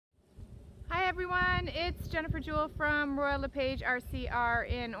everyone, it's Jennifer Jewell from Royal LePage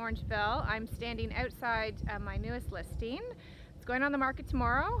RCR in Orangeville. I'm standing outside my newest listing. It's going on the market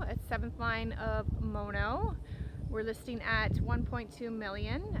tomorrow at 7th line of Mono. We're listing at 1.2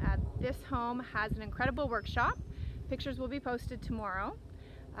 million. This home has an incredible workshop. Pictures will be posted tomorrow.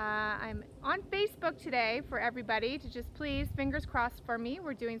 I'm on Facebook today for everybody to just please, fingers crossed for me.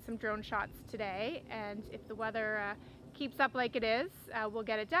 We're doing some drone shots today, and if the weather keeps up like it is, we'll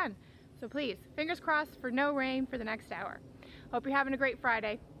get it done. So please, fingers crossed for no rain for the next hour. Hope you're having a great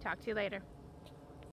Friday. Talk to you later.